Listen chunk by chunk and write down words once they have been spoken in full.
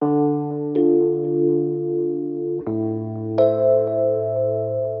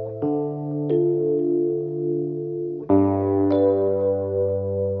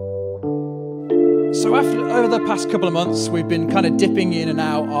past couple of months, we've been kind of dipping in and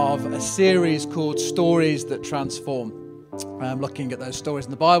out of a series called Stories That Transform. Looking at those stories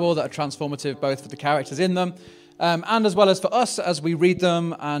in the Bible that are transformative both for the characters in them and as well as for us as we read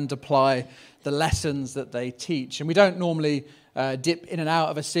them and apply the lessons that they teach. And we don't normally dip in and out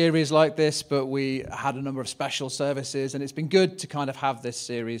of a series like this, but we had a number of special services, and it's been good to kind of have this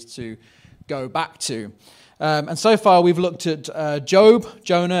series to go back to. And so far we've looked at Job,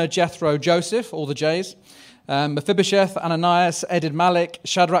 Jonah, Jethro, Joseph, all the J's, Mephibosheth, Ananias, Edid-Malik,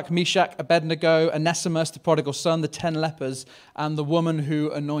 Shadrach, Meshach, Abednego, Onesimus, the prodigal son, the 10 lepers, and the woman who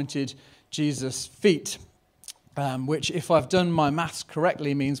anointed Jesus' feet, which, if I've done my maths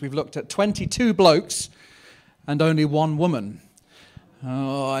correctly, means we've looked at 22 blokes and only one woman.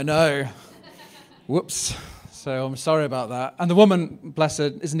 Oh, I know. Whoops. So I'm sorry about that. And the woman, bless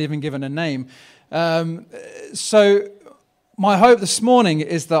her, isn't even given a name. So my hope this morning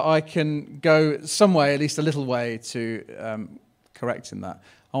is that I can go some way, at least a little way, to correcting that.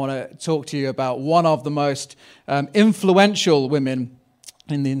 I want to talk to you about one of the most influential women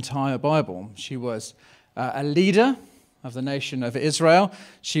in the entire Bible. She was a leader of the nation of Israel.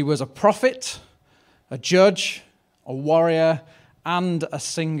 She was a prophet, a judge, a warrior, and a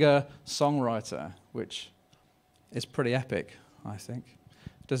singer-songwriter, which is pretty epic, I think.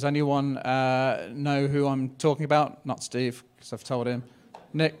 Does anyone know who I'm talking about? Not Steve, because I've told him.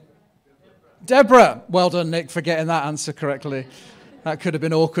 Nick? Deborah! Well done, Nick, for getting that answer correctly. That could have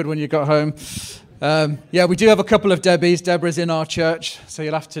been awkward when you got home. Yeah, we do have a couple of Debbies. Deborah's in our church, so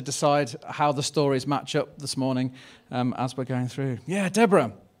you'll have to decide how the stories match up this morning as we're going through. Yeah,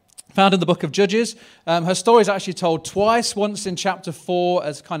 Deborah. Found in the book of Judges. Her story is actually told twice, once in chapter 4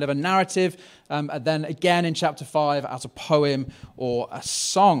 as kind of a narrative, and then again in chapter 5 as a poem or a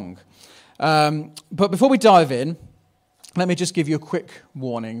song. But before we dive in, let me just give you a quick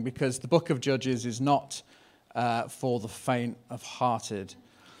warning, because the book of Judges is not for the faint of hearted.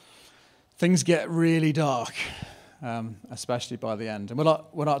 Things get really dark, especially by the end. And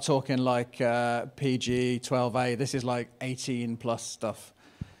we're not talking like PG, 12A. This is like 18 plus stuff.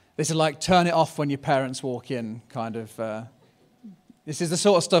 This is like turn it off when your parents walk in, kind of. This is the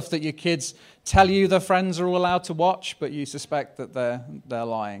sort of stuff that your kids tell you their friends are all allowed to watch, but you suspect that they're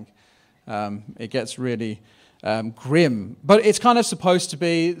lying. It gets really grim. But it's kind of supposed to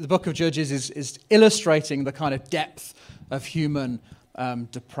be, the book of Judges is illustrating the kind of depth of human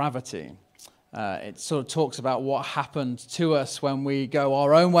depravity. It sort of talks about what happened to us when we go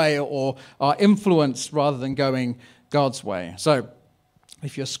our own way or are influenced rather than going God's way. So,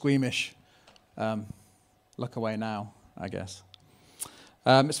 if you're squeamish, look away now, I guess.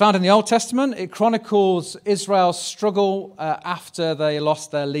 It's found in the Old Testament. It chronicles Israel's struggle after they lost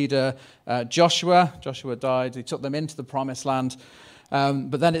their leader, Joshua. Joshua died. He took them into the promised land.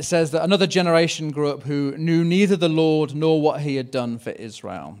 But then it says that another generation grew up who knew neither the Lord nor what he had done for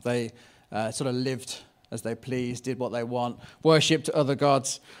Israel. They sort of lived as they pleased, did what they want, worshipped other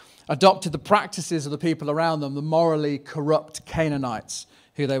gods, adopted the practices of the people around them, the morally corrupt Canaanites,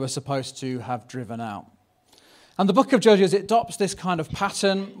 who they were supposed to have driven out. And the book of Judges, it adopts this kind of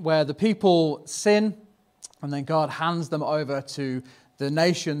pattern where the people sin, and then God hands them over to the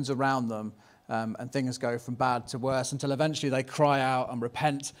nations around them, and things go from bad to worse until eventually they cry out and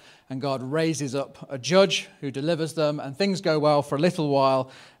repent, and God raises up a judge who delivers them, and things go well for a little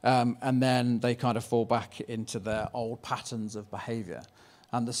while, and then they kind of fall back into their old patterns of behavior.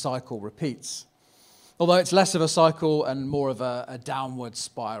 And the cycle repeats. Although it's less of a cycle and more of a downward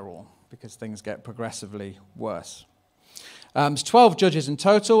spiral, because things get progressively worse. There's 12 judges in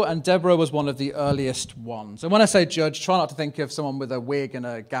total, and Deborah was one of the earliest ones. And when I say judge, try not to think of someone with a wig and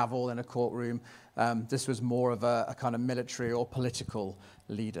a gavel in a courtroom. This was more of a kind of military or political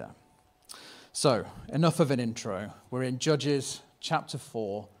leader. So, enough of an intro. We're in Judges chapter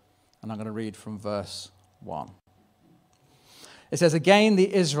 4, and I'm going to read from verse 1. It says, "Again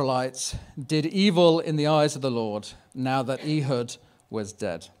the Israelites did evil in the eyes of the Lord, now that Ehud was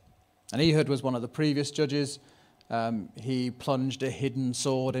dead." And Ehud was one of the previous judges. He plunged a hidden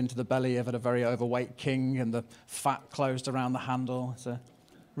sword into the belly of a very overweight king, and the fat closed around the handle. It's a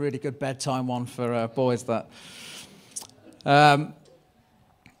really good bedtime one for boys, that.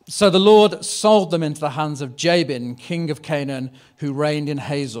 So the Lord sold them into the hands of Jabin, king of Canaan, who reigned in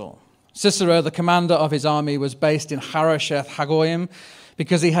Hazor. Sisera, the commander of his army, was based in Harosheth Hagoyim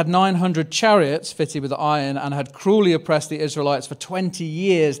because he had 900 chariots fitted with iron and had cruelly oppressed the Israelites for 20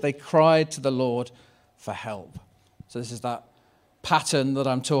 years. They cried to the Lord for help. So this is that pattern that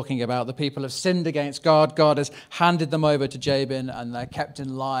I'm talking about. The people have sinned against God. God has handed them over to Jabin, and they're kept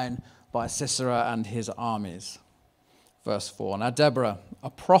in line by Sisera and his armies. Verse 4, now Deborah, a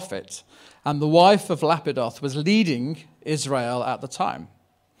prophet, and the wife of Lapidoth, was leading Israel at the time.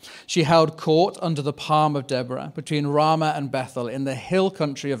 She held court under the palm of Deborah between Ramah and Bethel in the hill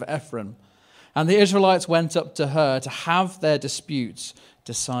country of Ephraim, and the Israelites went up to her to have their disputes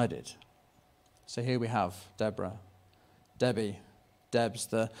decided. So here we have Deborah, Debs,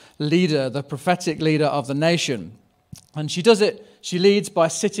 the leader, the prophetic leader of the nation. And she leads by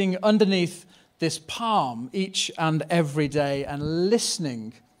sitting underneath this palm each and every day and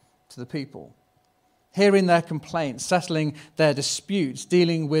listening to the people, hearing their complaints, settling their disputes,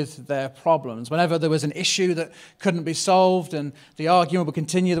 dealing with their problems. Whenever there was an issue that couldn't be solved and the argument would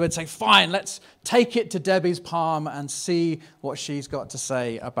continue, they would say, fine, let's take it to Debbie's palm and see what she's got to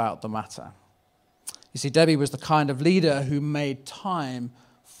say about the matter. You see, Debbie was the kind of leader who made time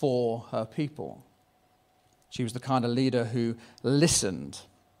for her people. She was the kind of leader who listened.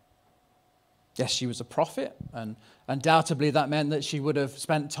 Yes, she was a prophet, and undoubtedly that meant that she would have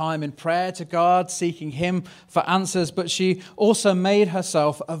spent time in prayer to God, seeking him for answers, but she also made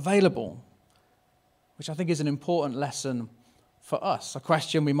herself available, which I think is an important lesson for us. A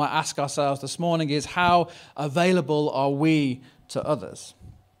question we might ask ourselves this morning is, how available are we to others?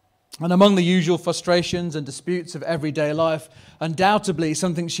 And among the usual frustrations and disputes of everyday life, undoubtedly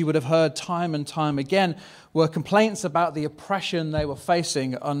something she would have heard time and time again were complaints about the oppression they were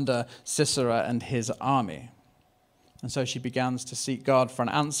facing under Sisera and his army. And so she begins to seek God for an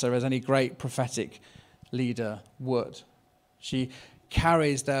answer, as any great prophetic leader would. She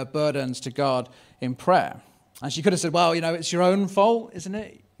carries their burdens to God in prayer. And she could have said, well, it's your own fault, isn't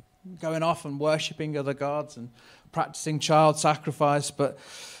it? Going off and worshipping other gods and practicing child sacrifice.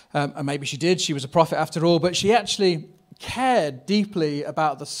 And maybe she did. She was a prophet after all. But she actually cared deeply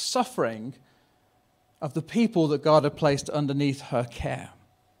about the suffering of the people that God had placed underneath her care.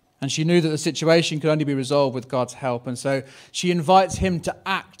 And she knew that the situation could only be resolved with God's help. And so she invites him to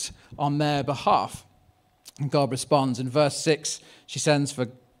act on their behalf. And God responds. In verse 6, she sends for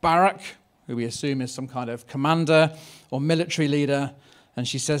Barak, who we assume is some kind of commander or military leader. And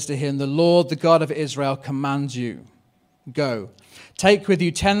she says to him, the Lord, the God of Israel, commands you. Go, take with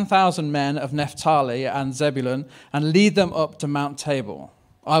you 10,000 men of Naphtali and Zebulun and lead them up to Mount Tabor.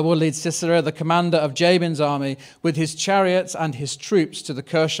 I will lead Sisera, the commander of Jabin's army, with his chariots and his troops to the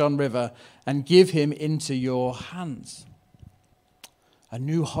Kishon River and give him into your hands. A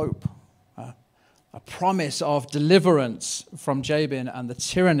new hope, a promise of deliverance from Jabin and the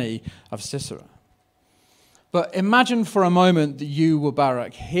tyranny of Sisera. But imagine for a moment that you were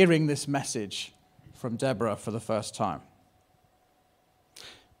Barak, hearing this message from Deborah for the first time.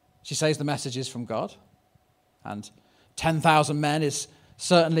 She says the message is from God, and 10,000 men is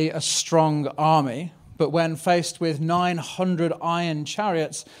certainly a strong army, but when faced with 900 iron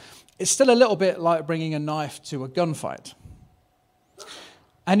chariots, it's still a little bit like bringing a knife to a gunfight.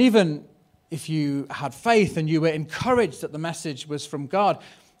 And even if you had faith and you were encouraged that the message was from God,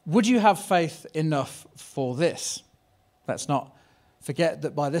 would you have faith enough for this? Let's not forget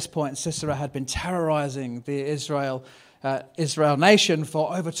that by this point, Sisera had been terrorizing the Israel nation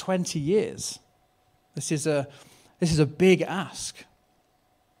for over 20 years. This is a big ask.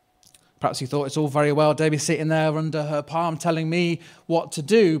 Perhaps you thought, it's all very well, Debbie sitting there under her palm telling me what to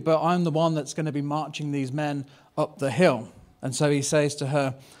do, but I'm the one that's going to be marching these men up the hill. And so he says to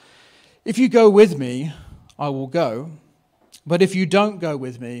her, if you go with me, I will go. But if you don't go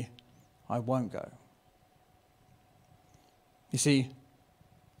with me, I won't go. You see,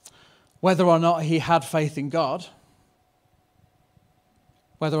 whether or not he had faith in God,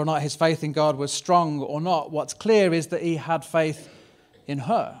 whether or not his faith in God was strong or not, what's clear is that he had faith in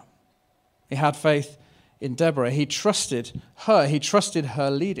her. He had faith in Deborah. He trusted her. He trusted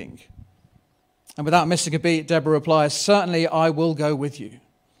her leading. And without missing a beat, Deborah replies, certainly I will go with you.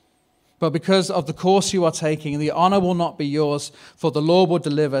 But because of the course you are taking, the honor will not be yours, for the Lord will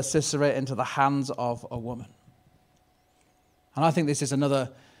deliver Sisera into the hands of a woman. And I think this is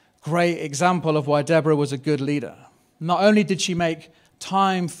another great example of why Deborah was a good leader. Not only did she make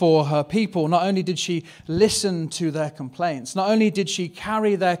time for her people, not only did she listen to their complaints, not only did she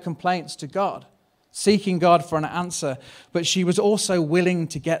carry their complaints to God, seeking God for an answer, but she was also willing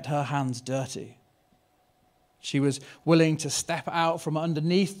to get her hands dirty. She was willing to step out from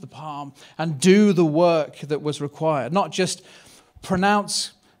underneath the palm and do the work that was required. Not just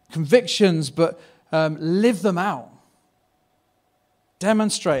pronounce convictions, but live them out.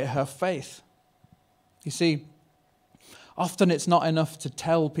 Demonstrate her faith. You see, often it's not enough to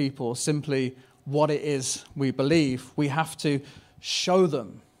tell people simply what it is we believe. We have to show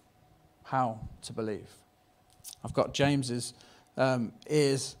them how to believe. I've got James's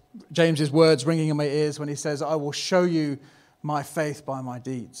ears James's words ringing in my ears when he says, I will show you my faith by my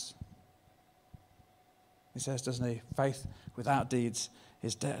deeds. He says, doesn't he? Faith without deeds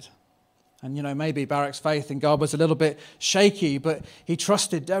is dead. And, maybe Barak's faith in God was a little bit shaky, but he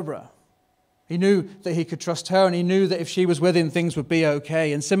trusted Deborah. He knew that he could trust her, and he knew that if she was with him, things would be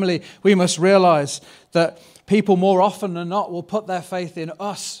okay. And similarly, we must realize that people more often than not will put their faith in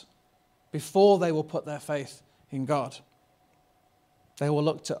us before they will put their faith in God. They will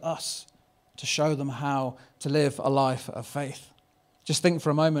look to us to show them how to live a life of faith. Just think for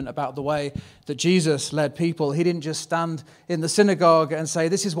a moment about the way that Jesus led people. He didn't just stand in the synagogue and say,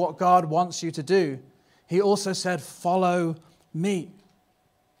 this is what God wants you to do. He also said, follow me.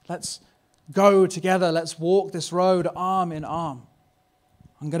 Let's go together. Let's walk this road arm in arm.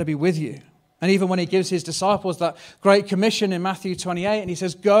 I'm going to be with you. And even when he gives his disciples that great commission in Matthew 28, and he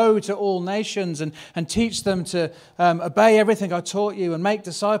says, go to all nations and teach them to obey everything I taught you and make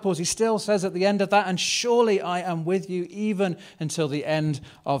disciples, he still says at the end of that, and surely I am with you even until the end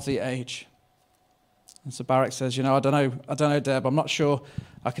of the age. And so Barak says, I don't know, Deb, I'm not sure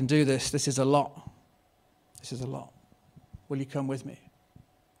I can do this. This is a lot. This is a lot. Will you come with me?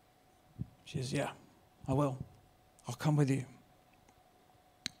 She says, yeah, I will. I'll come with you.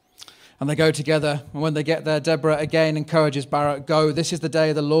 And they go together, and when they get there, Deborah again encourages Barak, go, this is the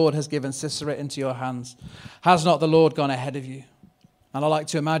day the Lord has given Sisera into your hands. Has not the Lord gone ahead of you? And I like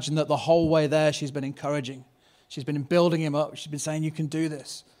to imagine that the whole way there she's been encouraging. She's been building him up. She's been saying, you can do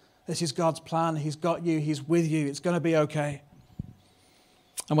this. This is God's plan. He's got you. He's with you. It's going to be okay.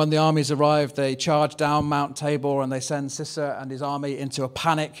 And when the armies arrive, they charge down Mount Tabor, and they send Sisera and his army into a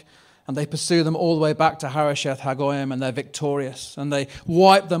panic. And they pursue them all the way back to Harosheth Hagoyim, and they're victorious. And they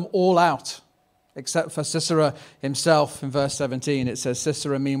wipe them all out, except for Sisera himself. In verse 17, it says,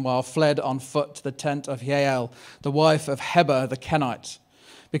 Sisera, meanwhile, fled on foot to the tent of Jael, the wife of Heber the Kenite,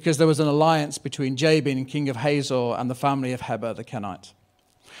 because there was an alliance between Jabin, king of Hazor, and the family of Heber the Kenite.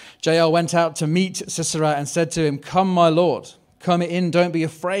 Jael went out to meet Sisera and said to him, come, my lord, come in, don't be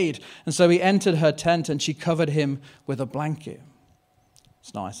afraid. And so he entered her tent, and she covered him with a blanket.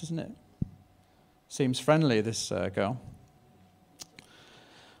 It's nice, isn't it? Seems friendly, this girl.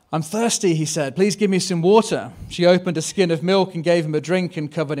 I'm thirsty, he said. Please give me some water. She opened a skin of milk and gave him a drink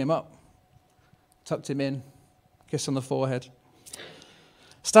and covered him up. Tucked him in, kiss on the forehead.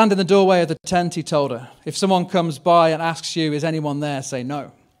 Stand in the doorway of the tent, he told her. If someone comes by and asks you, is anyone there, say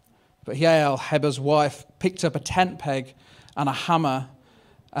no. But Jael, Heber's wife, picked up a tent peg and a hammer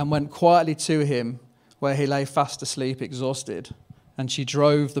and went quietly to him where he lay fast asleep, exhausted. And she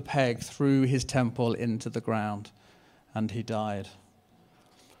drove the peg through his temple into the ground, and he died.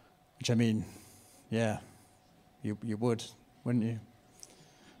 Which, I mean, yeah, you would, wouldn't you?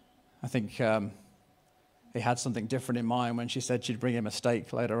 I think he had something different in mind when she said she'd bring him a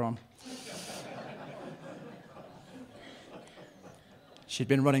steak later on. She'd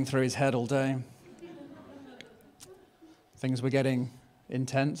been running through his head all day. Things were getting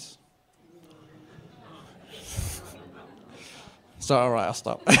intense. So, all right, I'll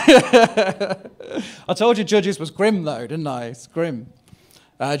stop. I told you Judges was grim, though, didn't I? It's grim.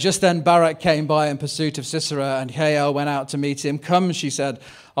 Just then Barak came by in pursuit of Sisera, and Jael went out to meet him. Come, she said,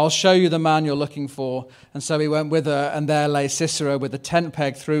 I'll show you the man you're looking for. And so he went with her, and there lay Sisera with the tent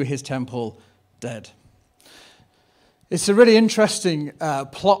peg through his temple, dead. It's a really interesting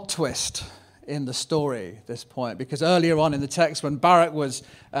plot twist in the story, this point, because earlier on in the text, when Barak was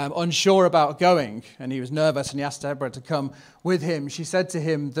unsure about going, and he was nervous, and he asked Deborah to come with him, she said to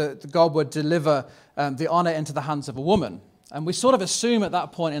him that God would deliver the honor into the hands of a woman. And we sort of assume at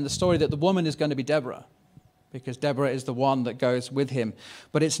that point in the story that the woman is going to be Deborah, because Deborah is the one that goes with him.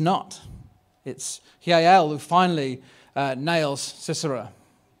 But it's not. It's Jael who finally nails Sisera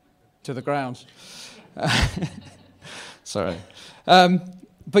to the ground. Sorry.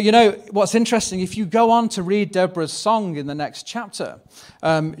 But what's interesting, if you go on to read Deborah's song in the next chapter,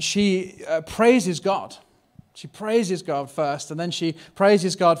 she praises God. She praises God first, and then she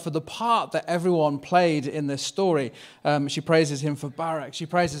praises God for the part that everyone played in this story. She praises him for Barak. She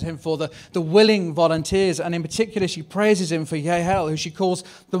praises him for the willing volunteers, and in particular, she praises him for Jael, who she calls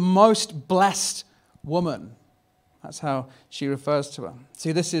the most blessed woman. That's how she refers to her.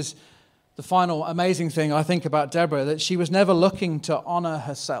 See, this is the final amazing thing I think about Deborah, that she was never looking to honor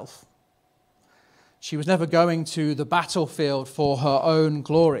herself. She was never going to the battlefield for her own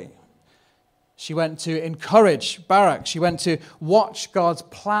glory. She went to encourage Barak. She went to watch God's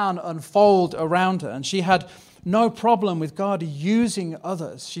plan unfold around her. And she had no problem with God using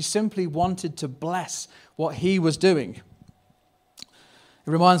others. She simply wanted to bless what he was doing. It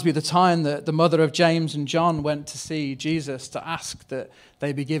reminds me of the time that the mother of James and John went to see Jesus to ask that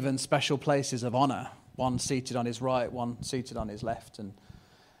they be given special places of honor, one seated on his right, one seated on his left. And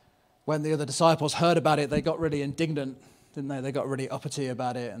when the other disciples heard about it, they got really indignant, didn't they? They got really uppity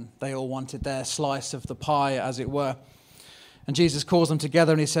about it, and they all wanted their slice of the pie, as it were. And Jesus calls them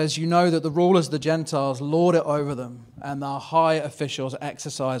together and he says, "You know that the rulers of the Gentiles lord it over them, and their high officials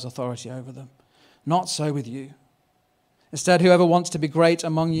exercise authority over them. Not so with you. Instead, whoever wants to be great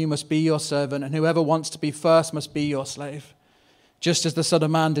among you must be your servant, and whoever wants to be first must be your slave. Just as the Son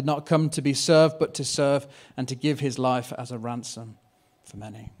of Man did not come to be served, but to serve and to give his life as a ransom for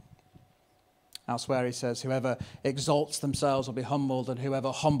many." Elsewhere he says, "Whoever exalts themselves will be humbled, and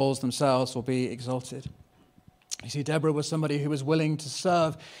whoever humbles themselves will be exalted." You see, Deborah was somebody who was willing to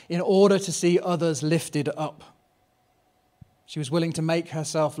serve in order to see others lifted up. She was willing to make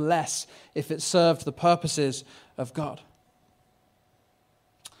herself less if it served the purposes of God.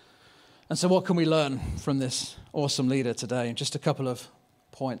 And so what can we learn from this awesome leader today? Just a couple of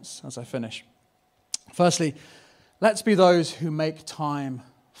points as I finish. Firstly, let's be those who make time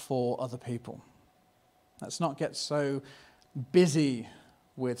for other people. Let's not get so busy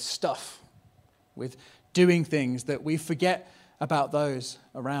with stuff, with doing things, that we forget about those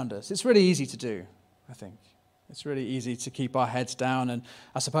around us. It's really easy to do, I think. It's really easy to keep our heads down. And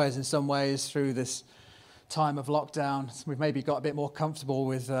I suppose in some ways through this time of lockdown, we've maybe got a bit more comfortable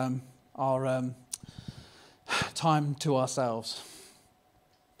with our time to ourselves.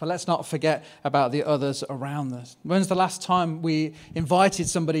 But let's not forget about the others around us. When's the last time we invited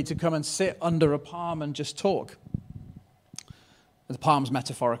somebody to come and sit under a palm and just talk? The palm's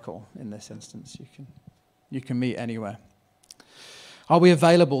metaphorical in this instance. You can meet anywhere. Are we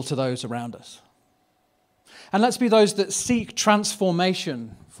available to those around us? And let's be those that seek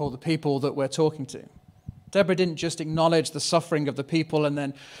transformation for the people that we're talking to. Deborah didn't just acknowledge the suffering of the people and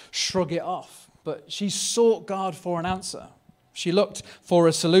then shrug it off, but she sought God for an answer. She looked for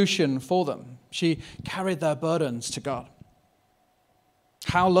a solution for them. She carried their burdens to God.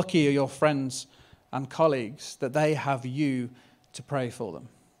 How lucky are your friends and colleagues that they have you to pray for them?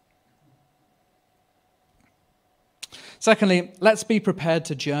 Secondly, let's be prepared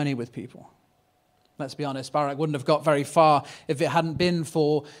to journey with people. Let's be honest, Barak wouldn't have got very far if it hadn't been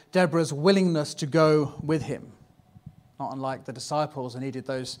for Deborah's willingness to go with him. Not unlike the disciples, who needed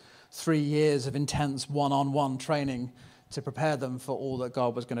those 3 years of intense one-on-one training to prepare them for all that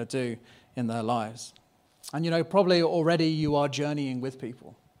God was going to do in their lives. And probably already you are journeying with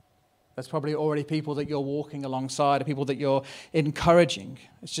people. There's probably already people that you're walking alongside, people that you're encouraging.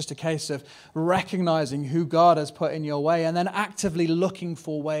 It's just a case of recognizing who God has put in your way and then actively looking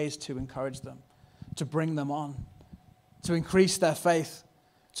for ways to encourage them, to bring them on, to increase their faith,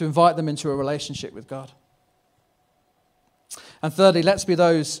 to invite them into a relationship with God. And thirdly, let's be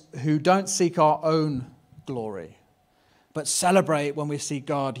those who don't seek our own glory, but celebrate when we see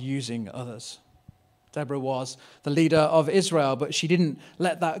God using others. Deborah was the leader of Israel, but she didn't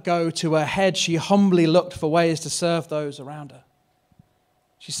let that go to her head. She humbly looked for ways to serve those around her.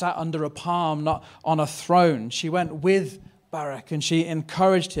 She sat under a palm, not on a throne. She went with Barak and she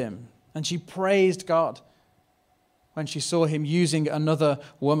encouraged him. And she praised God when she saw him using another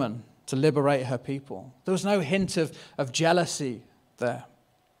woman to liberate her people. There was no hint of jealousy there.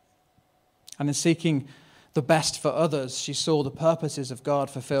 And in seeking the best for others, she saw the purposes of God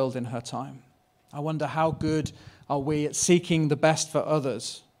fulfilled in her time. I wonder, how good are we at seeking the best for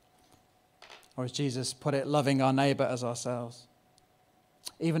others? Or as Jesus put it, loving our neighbor as ourselves.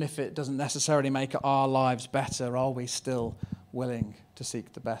 Even if it doesn't necessarily make our lives better, are we still willing to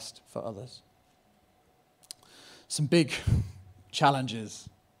seek the best for others? Some big challenges,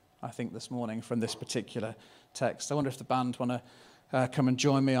 I think, this morning from this particular text. I wonder if the band want to come and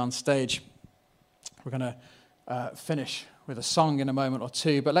join me on stage. We're going to finish with a song in a moment or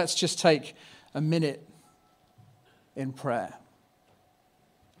two, but let's just take a minute in prayer.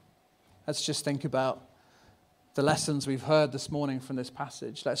 Let's just think about the lessons we've heard this morning from this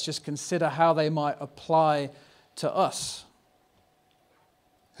passage. Let's just consider how they might apply to us.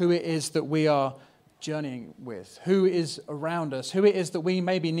 Who it is that we are journeying with, who is around us, who it is that we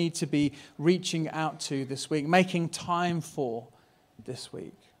maybe need to be reaching out to this week, making time for this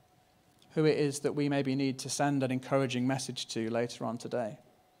week, who it is that we maybe need to send an encouraging message to later on today,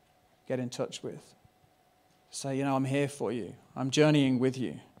 get in touch with. Say, I'm here for you. I'm journeying with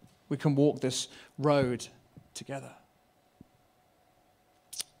you. We can walk this road together.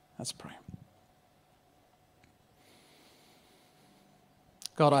 Let's pray.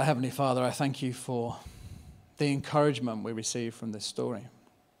 God, our Heavenly Father, I thank you for the encouragement we receive from this story.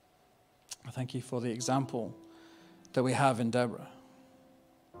 I thank you for the example that we have in Deborah.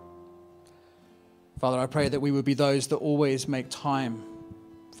 Father, I pray that we would be those that always make time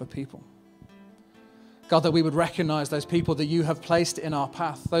for people. God, that we would recognize those people that you have placed in our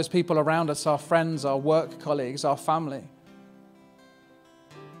path, those people around us, our friends, our work colleagues, our family.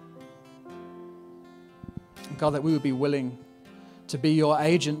 God, that we would be willing to be your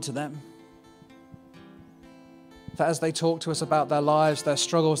agent to them. That as they talk to us about their lives, their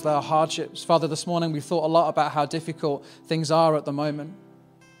struggles, their hardships, Father, this morning we've thought a lot about how difficult things are at the moment.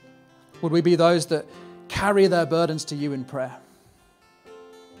 Would we be those that carry their burdens to you in prayer?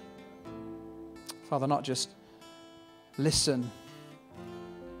 Father, not just listen,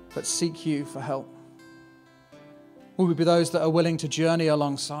 but seek you for help. Would we be those that are willing to journey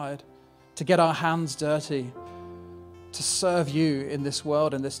alongside, to get our hands dirty, to serve you in this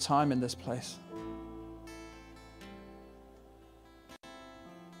world, in this time, in this place?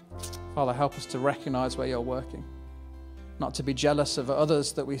 Father, help us to recognize where you're working, not to be jealous of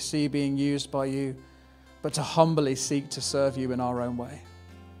others that we see being used by you, but to humbly seek to serve you in our own way.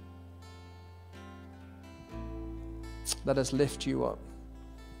 Let us lift you up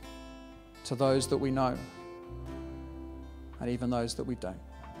to those that we know and even those that we don't.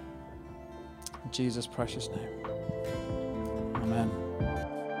 In Jesus' precious name. Amen.